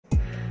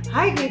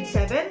Hi grade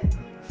 7!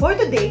 For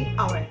today,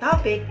 our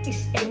topic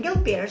is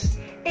angle pairs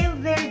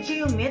and their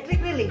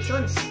geometric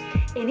relations,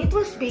 and it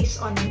was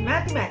based on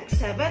Mathematics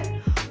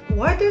 7,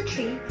 Quarter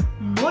 3,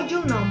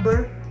 Module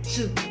number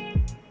 2.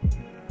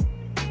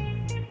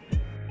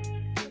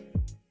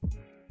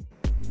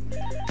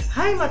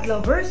 Hi math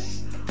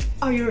lovers!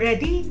 Are you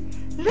ready?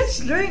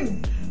 Let's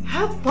learn!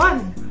 Have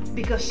fun!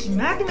 Because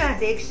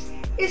mathematics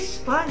is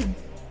fun!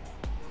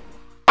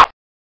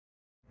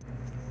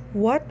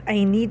 What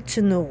I need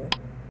to know.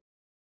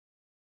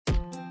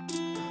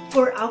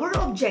 For our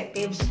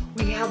objectives,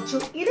 we have to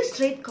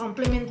illustrate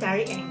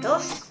complementary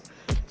angles,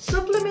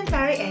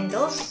 supplementary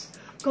angles,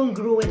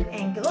 congruent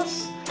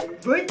angles,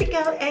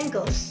 vertical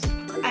angles,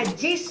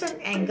 adjacent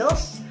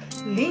angles,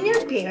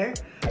 linear pair,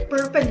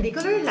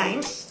 perpendicular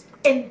lines,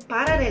 and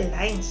parallel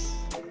lines.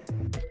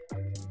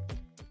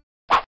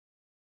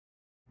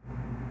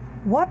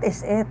 What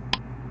is it?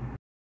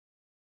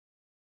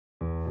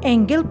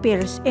 Angle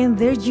pairs and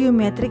their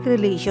geometric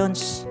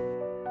relations.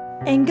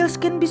 Angles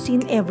can be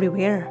seen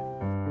everywhere.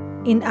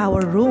 In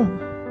our room,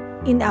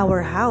 in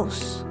our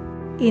house,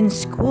 in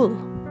school,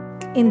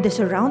 in the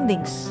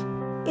surroundings,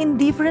 in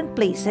different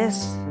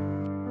places.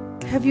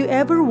 Have you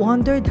ever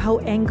wondered how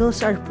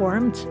angles are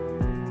formed?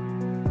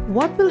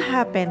 What will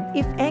happen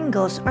if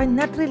angles are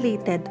not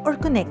related or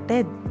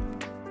connected?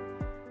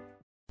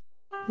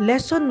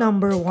 Lesson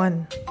number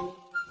 1.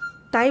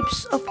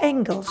 Types of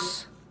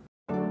angles.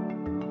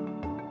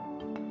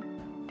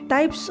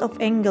 Types of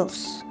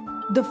angles.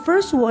 The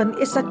first one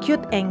is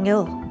acute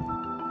angle.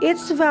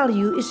 Its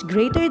value is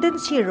greater than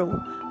 0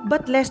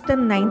 but less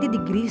than 90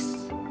 degrees.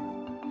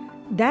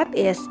 That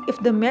is, if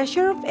the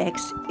measure of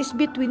x is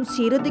between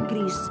 0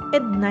 degrees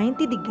and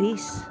 90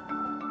 degrees.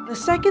 The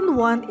second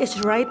one is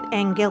right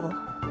angle.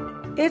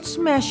 Its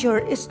measure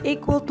is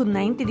equal to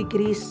 90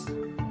 degrees.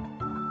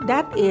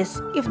 That is,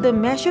 if the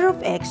measure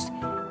of x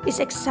is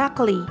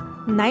exactly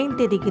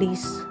 90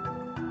 degrees.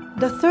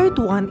 The third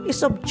one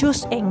is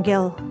obtuse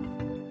angle.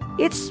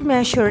 Its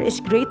measure is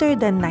greater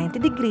than 90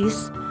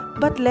 degrees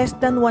but less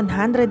than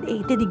 180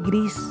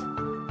 degrees.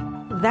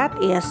 That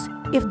is,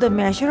 if the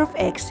measure of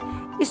x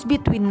is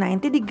between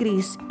 90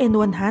 degrees and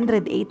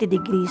 180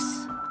 degrees.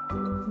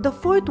 The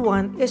fourth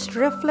one is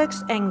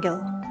reflex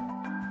angle.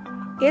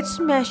 Its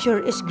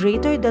measure is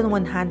greater than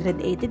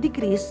 180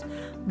 degrees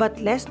but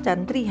less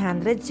than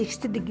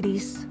 360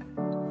 degrees.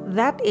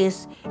 That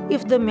is,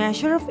 if the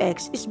measure of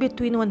x is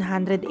between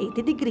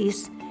 180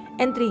 degrees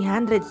and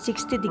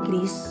 360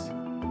 degrees.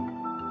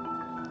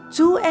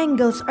 Two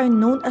angles are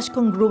known as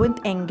congruent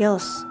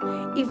angles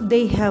if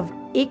they have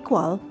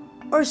equal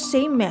or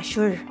same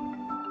measure.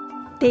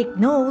 Take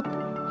note,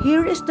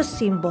 here is the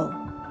symbol.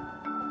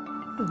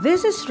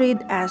 This is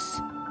read as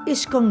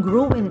is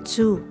congruent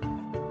to.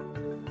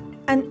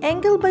 An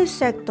angle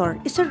bisector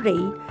is a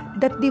ray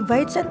that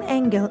divides an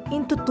angle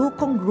into two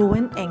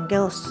congruent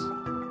angles.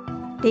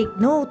 Take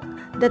note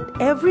that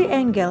every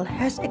angle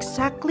has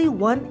exactly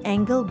one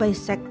angle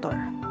bisector.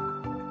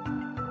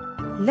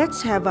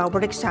 Let's have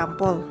our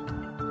example.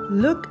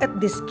 Look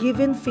at this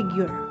given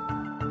figure.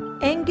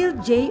 Angle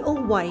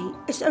JOY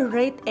is a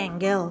right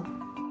angle.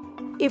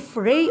 If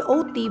ray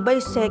OT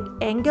bisect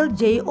angle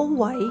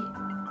JOY,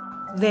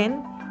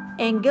 then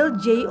angle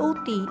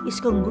JOT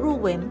is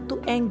congruent to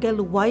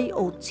angle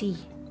YOT.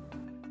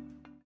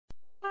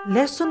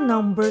 Lesson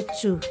number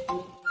 2.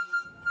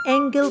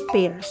 Angle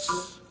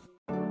pairs.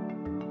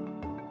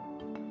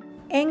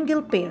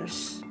 Angle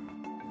pairs.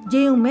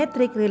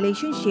 Geometric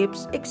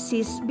relationships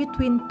exist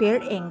between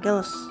pair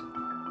angles.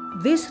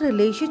 These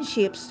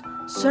relationships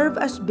serve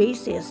as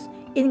basis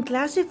in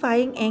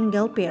classifying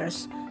angle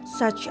pairs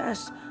such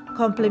as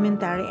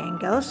complementary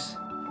angles,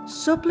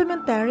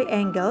 supplementary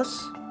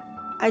angles,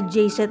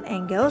 adjacent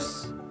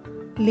angles,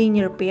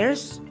 linear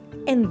pairs,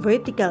 and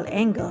vertical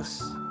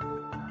angles.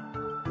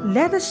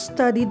 Let us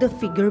study the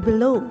figure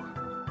below.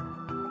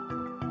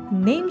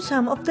 Name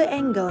some of the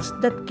angles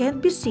that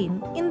can be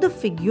seen in the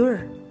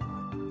figure.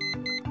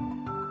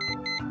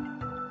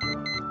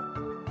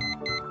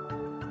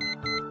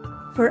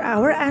 For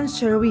our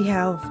answer, we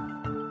have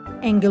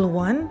angle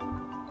 1,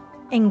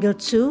 angle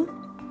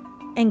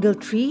 2, angle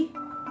 3,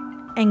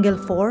 angle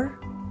 4,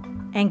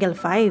 angle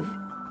 5.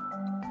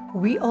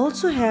 We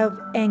also have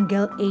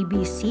angle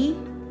ABC,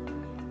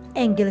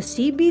 angle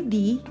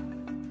CBD,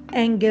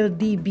 angle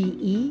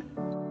DBE,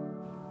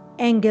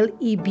 angle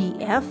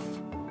EBF,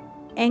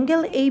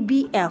 angle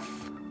ABF,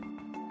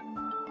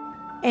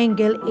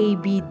 angle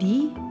ABD,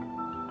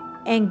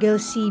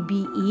 angle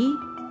CBE,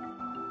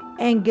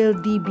 angle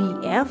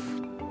DBF,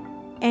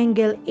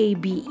 angle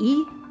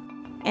ABE,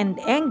 and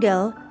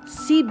angle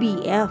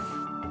CBF.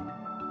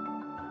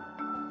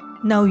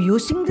 Now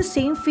using the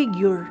same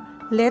figure,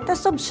 let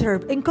us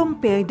observe and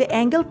compare the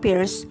angle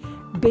pairs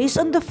based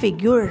on the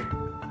figure.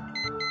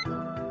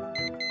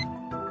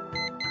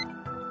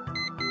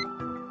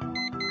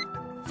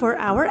 For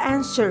our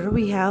answer,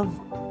 we have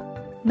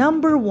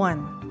number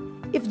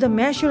 1. If the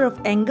measure of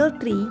angle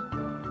 3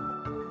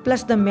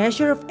 plus the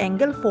measure of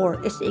angle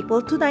 4 is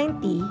equal to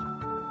 90,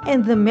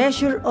 and the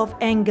measure of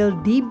angle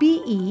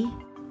DBE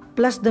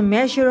plus the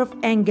measure of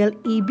angle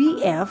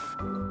EBF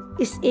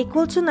is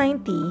equal to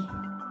 90,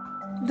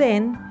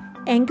 then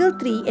angle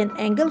 3 and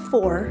angle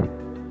 4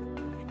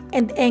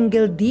 and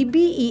angle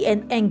DBE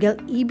and angle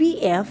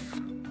EBF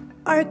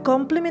are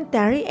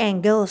complementary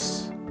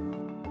angles.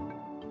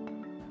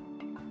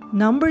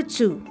 Number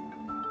 2.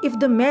 If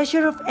the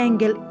measure of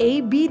angle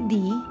ABD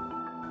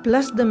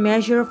plus the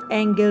measure of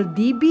angle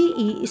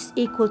DBE is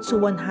equal to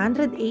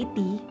 180,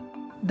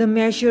 the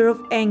measure of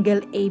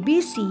angle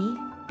ABC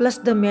plus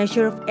the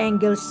measure of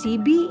angle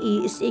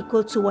CBE is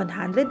equal to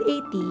 180,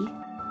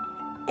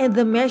 and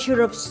the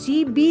measure of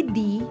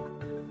CBD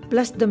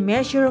plus the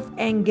measure of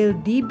angle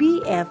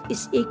DBF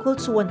is equal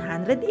to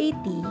 180,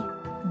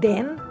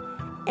 then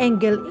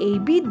angle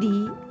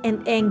ABD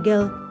and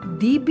angle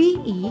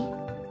DBE,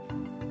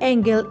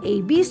 angle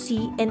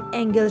ABC and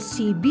angle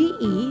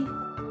CBE,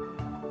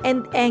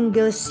 and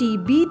angle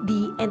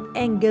CBD and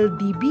angle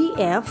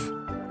DBF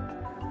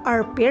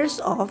are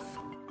pairs of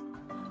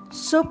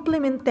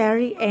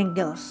supplementary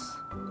angles.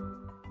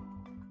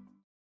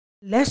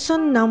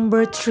 Lesson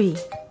number 3.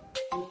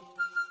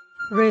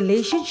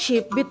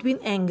 Relationship between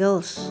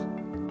angles.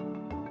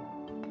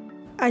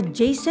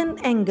 Adjacent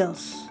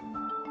angles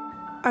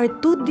are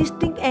two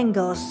distinct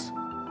angles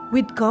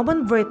with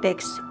common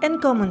vertex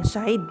and common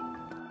side.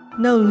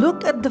 Now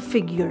look at the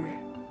figure.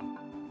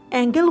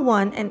 Angle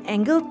 1 and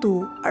angle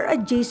 2 are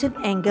adjacent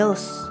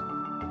angles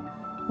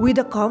with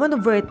a common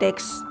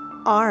vertex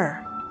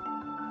R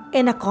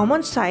and a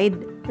common side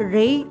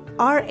ray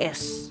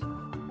RS.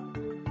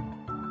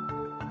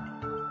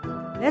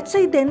 Let's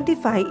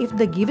identify if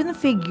the given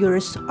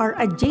figures are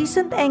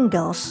adjacent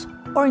angles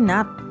or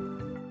not.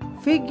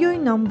 Figure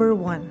number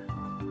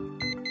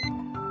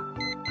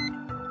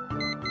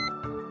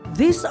 1.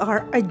 These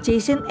are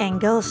adjacent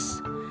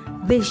angles.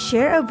 They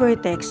share a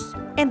vertex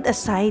and a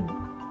side.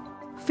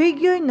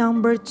 Figure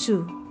number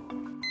 2.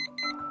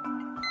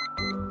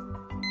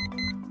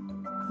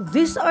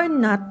 These are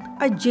not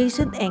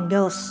adjacent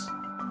angles.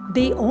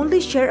 They only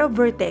share a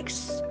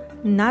vertex,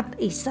 not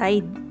a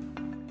side.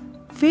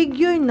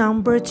 Figure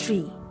number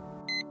 3.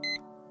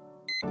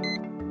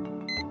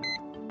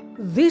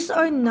 These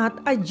are not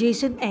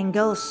adjacent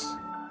angles.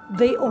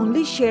 They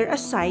only share a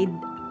side,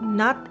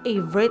 not a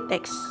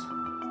vertex.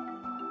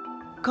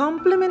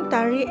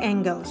 Complementary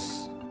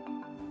angles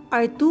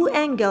are two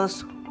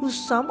angles whose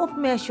sum of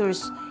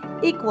measures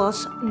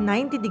equals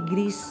 90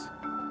 degrees.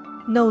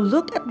 Now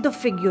look at the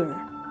figure.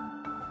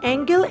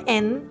 Angle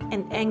N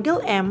and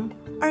angle M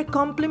are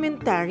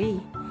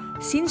complementary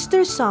since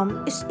their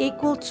sum is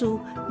equal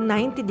to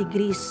 90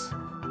 degrees.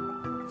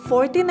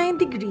 49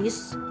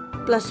 degrees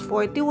plus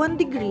 41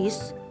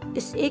 degrees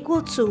is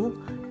equal to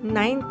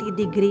 90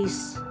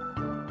 degrees.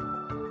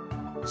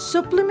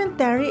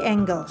 Supplementary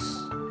angles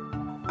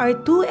are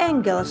two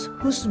angles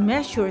whose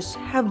measures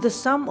have the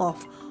sum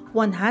of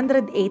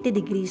 180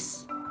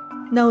 degrees.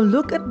 Now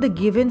look at the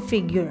given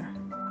figure.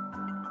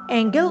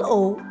 Angle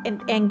O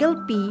and angle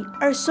P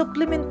are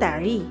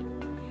supplementary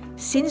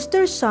since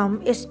their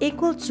sum is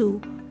equal to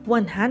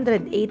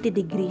 180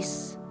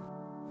 degrees.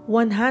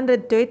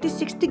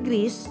 136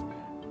 degrees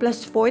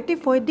plus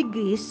 44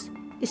 degrees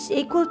is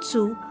equal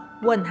to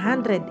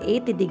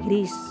 180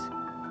 degrees.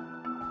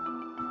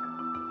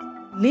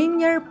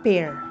 Linear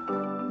pair.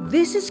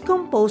 This is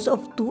composed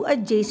of two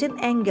adjacent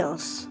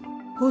angles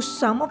whose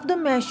sum of the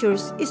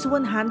measures is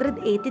 180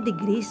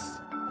 degrees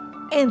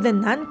and the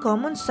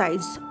non-common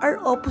sides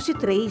are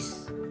opposite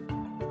rays.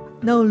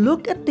 Now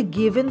look at the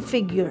given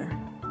figure.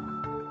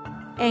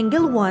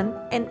 Angle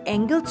 1 and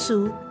angle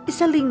 2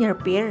 is a linear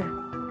pair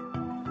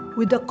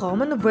with a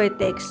common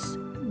vertex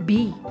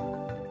B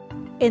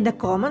and a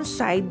common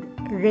side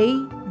ray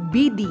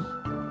BD.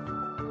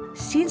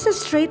 Since a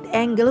straight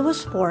angle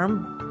was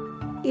formed,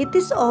 it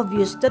is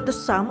obvious that the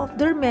sum of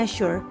their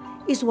measure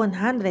is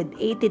 180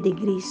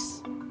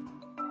 degrees.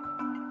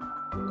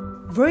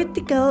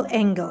 Vertical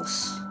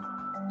angles.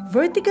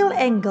 Vertical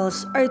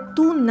angles are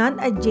two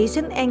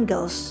non-adjacent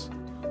angles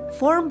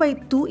formed by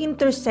two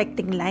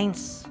intersecting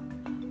lines.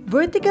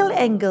 Vertical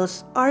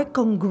angles are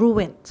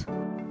congruent.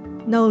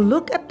 Now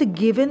look at the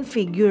given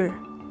figure.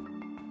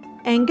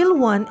 Angle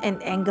 1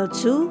 and angle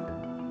 2,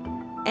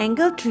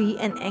 angle 3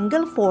 and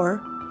angle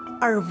 4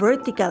 are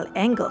vertical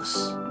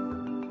angles.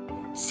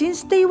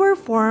 Since they were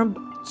formed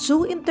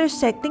two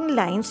intersecting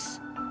lines,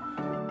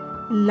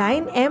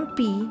 line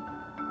MP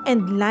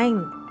and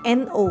line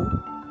NO,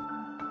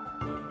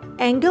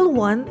 angle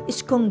 1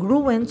 is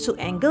congruent to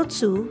angle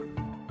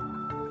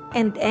 2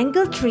 and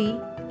angle 3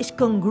 is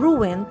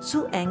congruent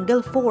to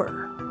angle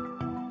 4.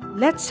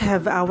 Let's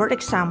have our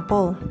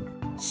example.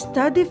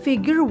 Study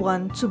figure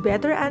 1 to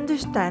better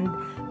understand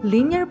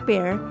linear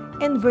pair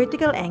and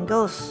vertical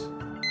angles.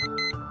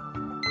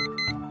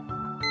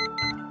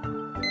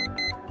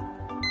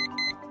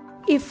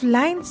 If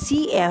line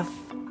CF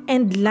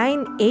and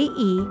line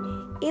AE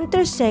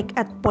intersect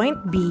at point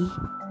B,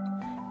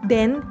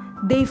 then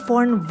they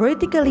form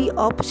vertically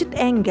opposite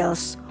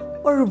angles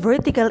or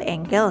vertical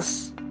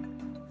angles.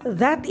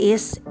 That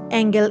is,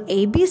 angle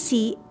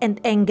ABC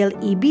and angle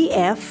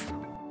EBF,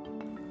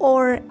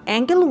 or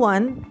angle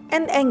 1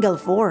 and angle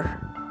 4.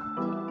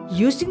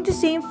 Using the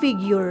same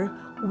figure,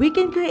 we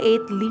can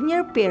create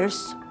linear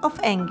pairs of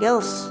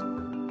angles.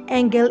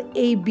 Angle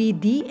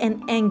ABD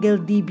and angle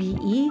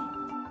DBE,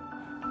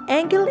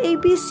 angle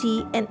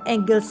ABC and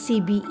angle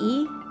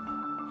CBE,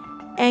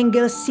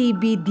 angle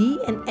CBD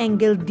and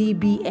angle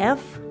DBF,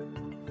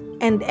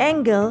 and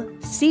angle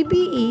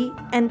CBE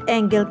and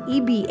angle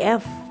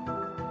EBF.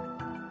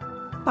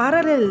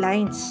 Parallel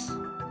lines.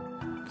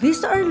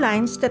 These are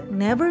lines that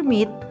never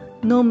meet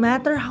no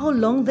matter how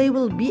long they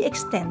will be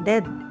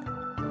extended,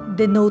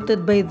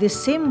 denoted by this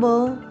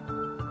symbol.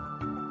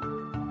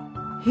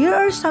 Here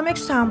are some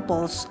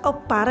examples of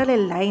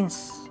parallel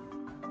lines.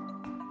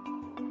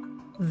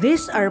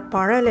 These are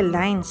parallel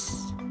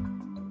lines.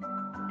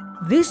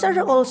 These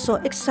are also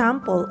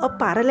examples of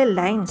parallel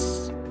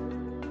lines.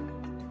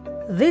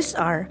 These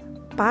are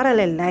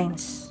parallel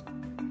lines.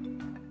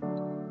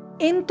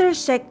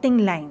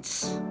 Intersecting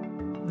lines.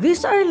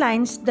 These are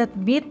lines that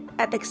meet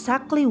at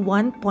exactly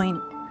one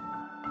point.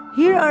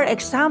 Here are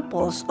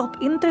examples of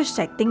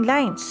intersecting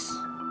lines.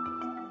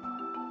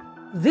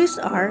 These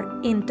are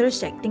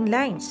intersecting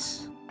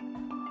lines.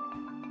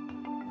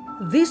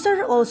 These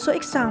are also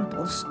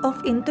examples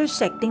of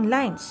intersecting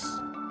lines.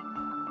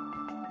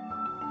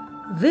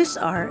 These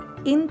are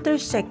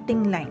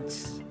intersecting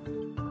lines.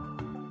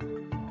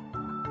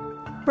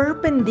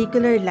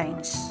 Perpendicular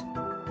lines.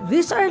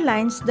 These are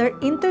lines that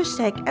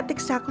intersect at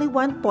exactly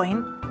one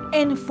point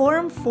and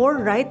form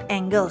four right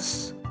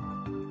angles,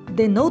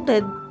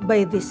 denoted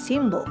by this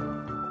symbol.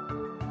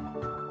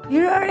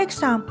 Here are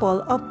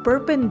examples of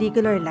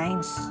perpendicular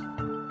lines.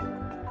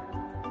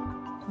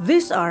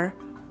 These are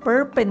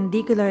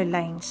perpendicular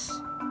lines.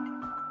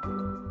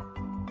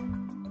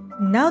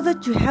 Now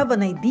that you have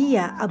an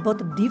idea about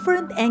the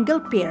different angle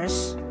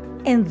pairs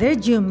and their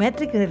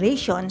geometric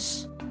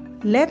relations,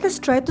 let us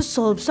try to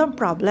solve some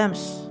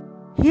problems.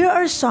 Here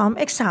are some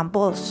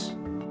examples.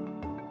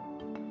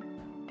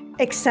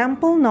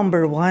 Example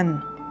number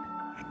 1.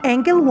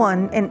 Angle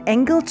 1 and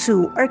angle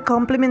 2 are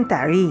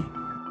complementary.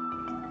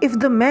 If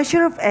the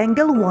measure of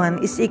angle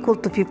 1 is equal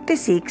to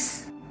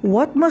 56,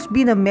 what must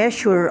be the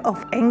measure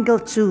of angle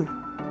 2?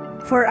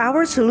 For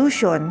our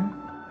solution,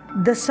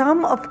 the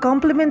sum of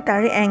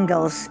complementary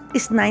angles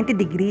is 90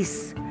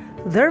 degrees.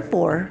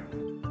 Therefore,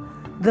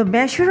 the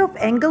measure of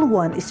angle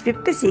 1 is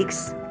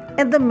 56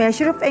 and the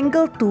measure of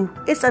angle 2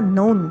 is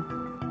unknown.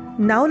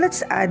 Now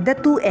let's add the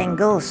two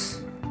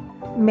angles.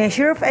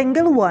 Measure of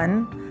angle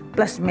 1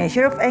 plus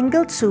measure of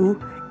angle 2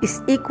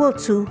 is equal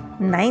to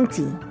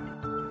 90.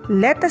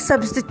 Let us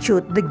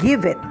substitute the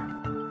given.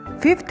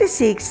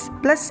 56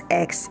 plus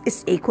x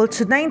is equal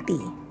to 90.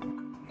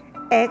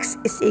 X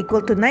is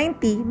equal to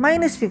 90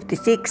 minus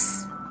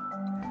 56.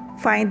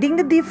 Finding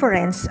the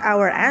difference,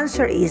 our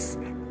answer is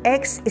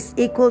x is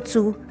equal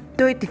to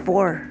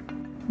 34.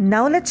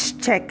 Now let's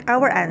check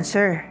our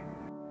answer.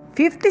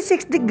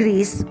 56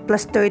 degrees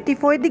plus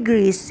 34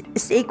 degrees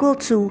is equal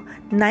to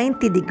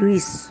 90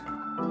 degrees.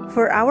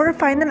 For our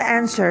final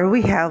answer,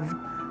 we have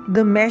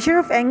the measure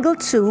of angle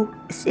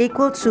 2 is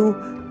equal to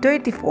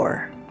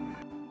 34.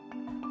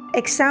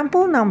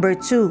 Example number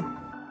 2.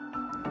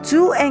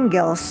 Two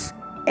angles,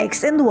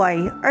 x and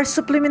y, are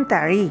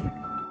supplementary.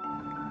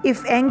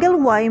 If angle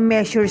y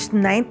measures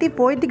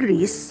 94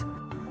 degrees,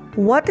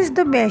 what is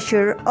the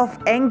measure of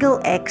angle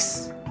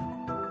x?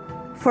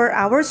 For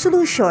our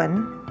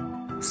solution,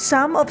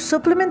 sum of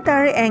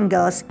supplementary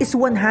angles is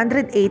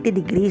 180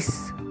 degrees.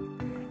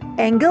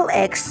 Angle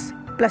x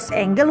plus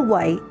angle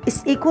y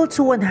is equal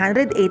to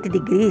 180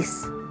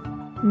 degrees.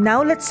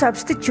 Now let's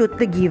substitute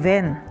the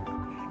given.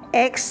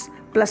 X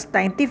plus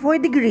 94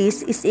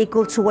 degrees is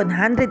equal to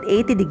 180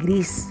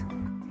 degrees.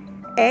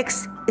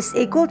 X is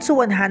equal to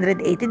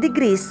 180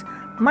 degrees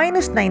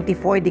minus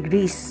 94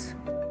 degrees.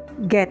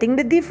 Getting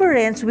the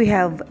difference, we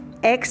have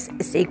x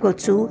is equal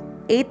to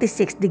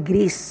 86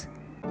 degrees.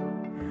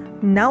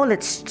 Now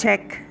let's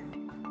check.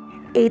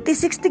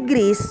 86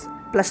 degrees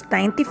plus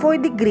 94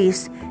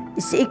 degrees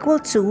is equal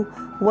to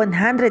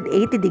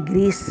 180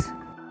 degrees.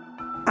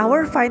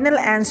 Our final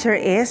answer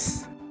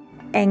is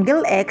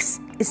angle x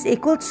is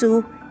equal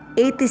to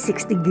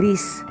 86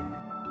 degrees.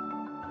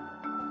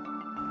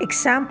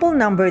 Example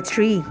number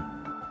 3.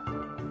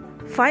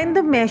 Find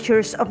the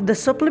measures of the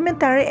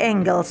supplementary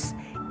angles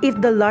if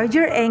the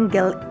larger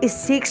angle is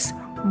 6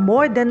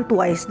 more than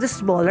twice the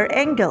smaller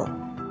angle.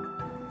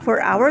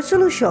 For our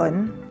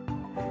solution,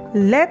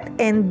 let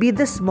n be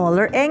the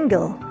smaller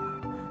angle.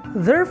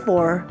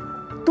 Therefore,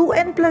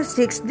 2n plus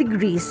 6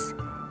 degrees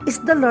is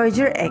the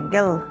larger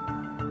angle.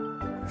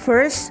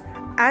 First,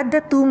 add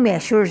the two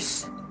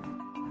measures.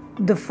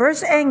 The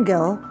first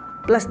angle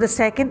plus the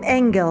second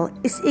angle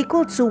is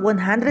equal to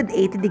 180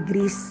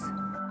 degrees.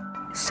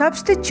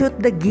 Substitute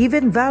the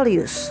given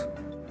values.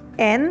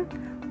 N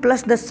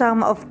plus the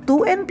sum of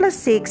 2n plus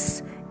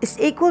 6 is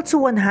equal to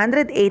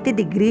 180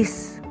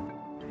 degrees.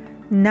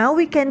 Now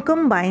we can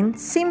combine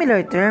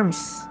similar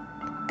terms.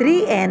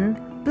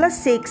 3n plus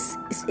 6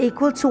 is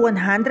equal to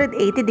 180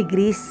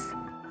 degrees.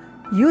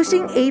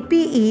 Using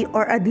APE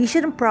or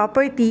addition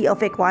property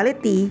of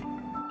equality,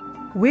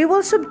 We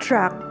will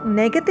subtract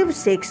negative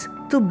 6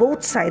 to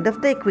both sides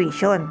of the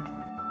equation.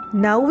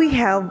 Now we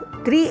have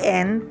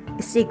 3n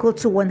is equal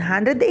to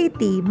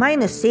 180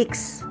 minus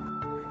 6.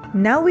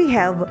 Now we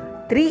have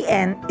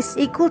 3n is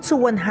equal to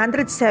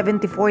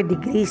 174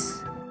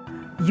 degrees.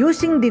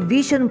 Using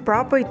division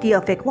property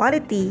of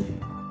equality,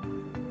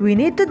 we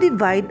need to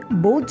divide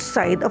both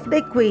sides of the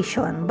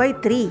equation by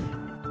 3.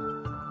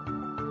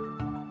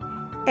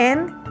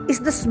 N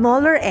is the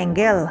smaller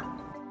angle,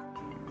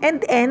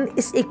 and n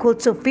is equal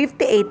to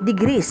 58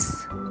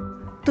 degrees.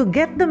 To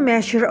get the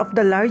measure of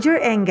the larger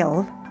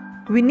angle,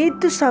 we need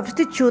to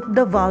substitute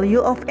the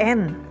value of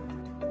n.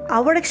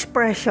 Our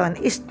expression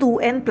is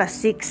 2n plus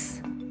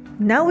 6.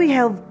 Now we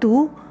have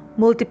 2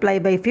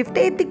 multiplied by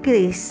 58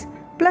 degrees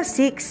plus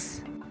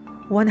 6.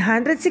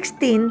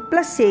 116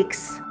 plus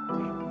 6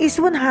 is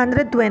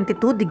 122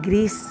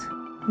 degrees.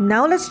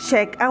 Now let's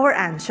check our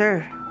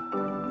answer.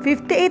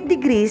 58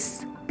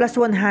 degrees plus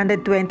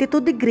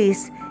 122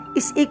 degrees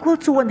is equal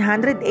to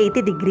 180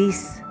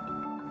 degrees.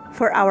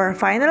 For our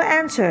final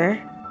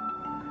answer,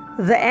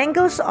 the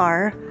angles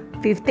are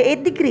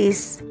 58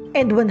 degrees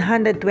and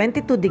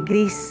 122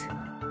 degrees.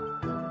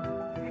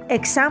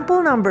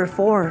 Example number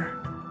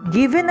 4.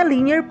 Given a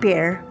linear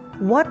pair,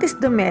 what is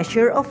the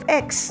measure of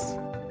x?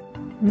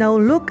 Now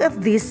look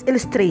at this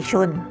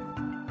illustration.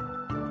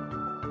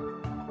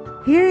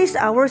 Here is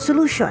our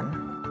solution.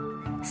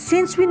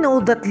 Since we know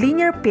that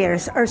linear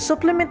pairs are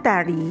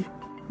supplementary,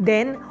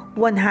 then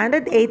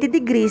 180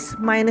 degrees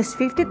minus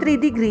 53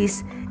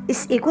 degrees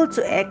is equal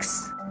to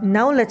x.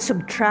 Now let's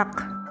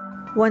subtract.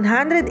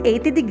 180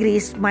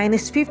 degrees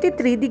minus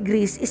 53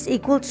 degrees is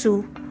equal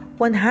to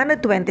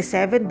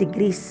 127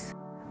 degrees.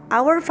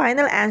 Our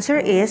final answer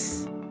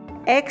is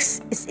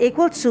x is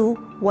equal to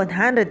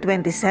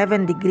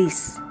 127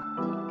 degrees.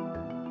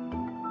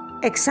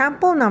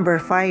 Example number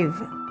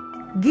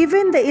 5.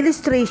 Given the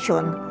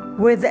illustration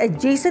where the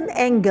adjacent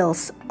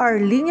angles are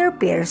linear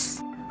pairs,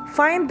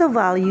 find the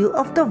value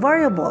of the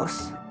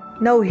variables.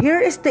 Now here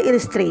is the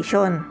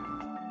illustration.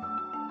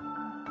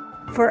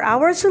 For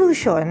our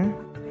solution,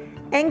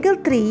 angle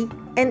 3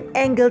 and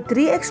angle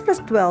 3x plus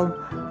 12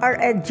 are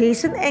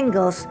adjacent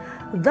angles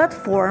that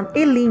form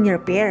a linear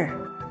pair.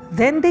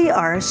 Then they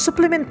are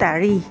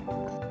supplementary.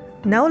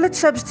 Now let's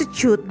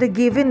substitute the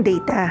given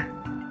data.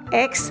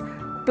 X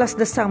plus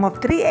the sum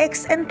of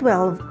 3x and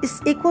 12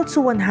 is equal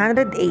to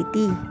 180.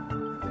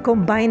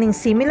 Combining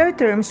similar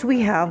terms,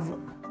 we have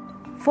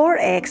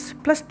 4x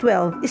plus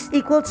 12 is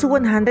equal to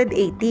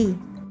 180.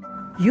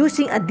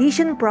 Using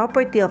addition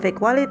property of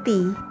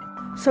equality,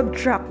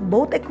 subtract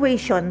both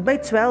equations by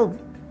 12.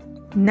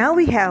 Now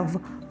we have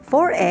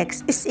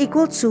 4x is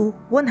equal to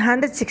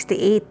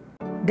 168.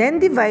 Then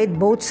divide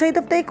both sides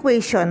of the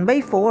equation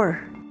by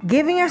 4,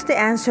 giving us the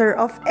answer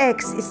of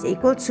x is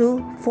equal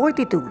to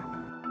 42.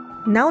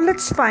 Now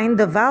let's find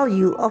the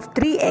value of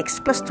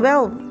 3x plus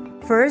 12.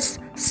 First,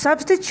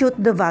 substitute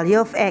the value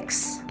of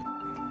x.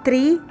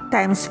 3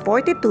 times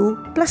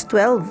 42 plus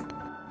 12.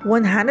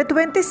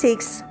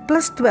 126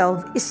 plus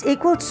 12 is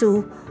equal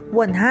to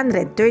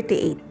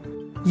 138.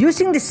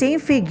 Using the same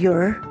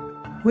figure,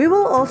 we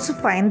will also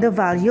find the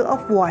value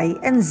of y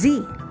and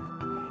z.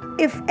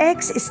 If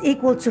x is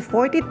equal to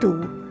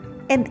 42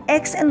 and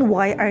x and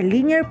y are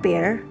linear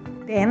pair,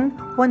 then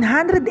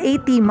 180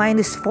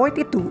 minus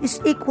 42 is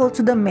equal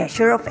to the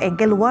measure of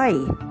angle y.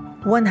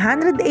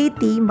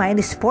 180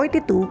 minus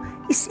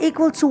 42 is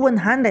equal to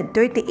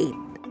 138.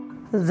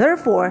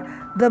 Therefore,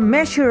 the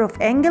measure of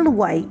angle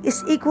y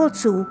is equal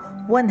to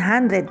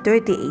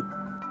 138.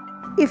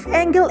 If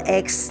angle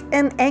x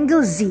and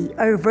angle z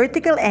are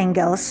vertical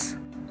angles,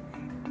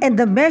 and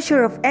the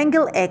measure of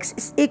angle x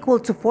is equal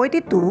to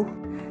 42,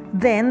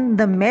 then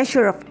the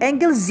measure of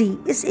angle z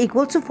is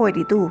equal to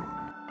 42.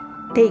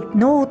 Take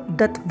note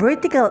that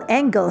vertical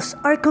angles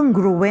are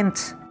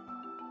congruent.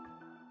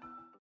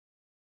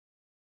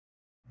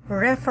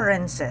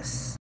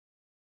 References.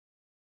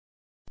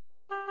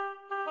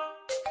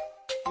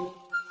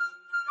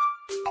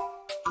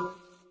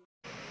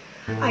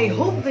 I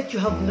hope that you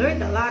have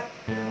learned a lot.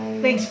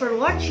 Thanks for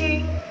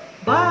watching.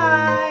 Bye!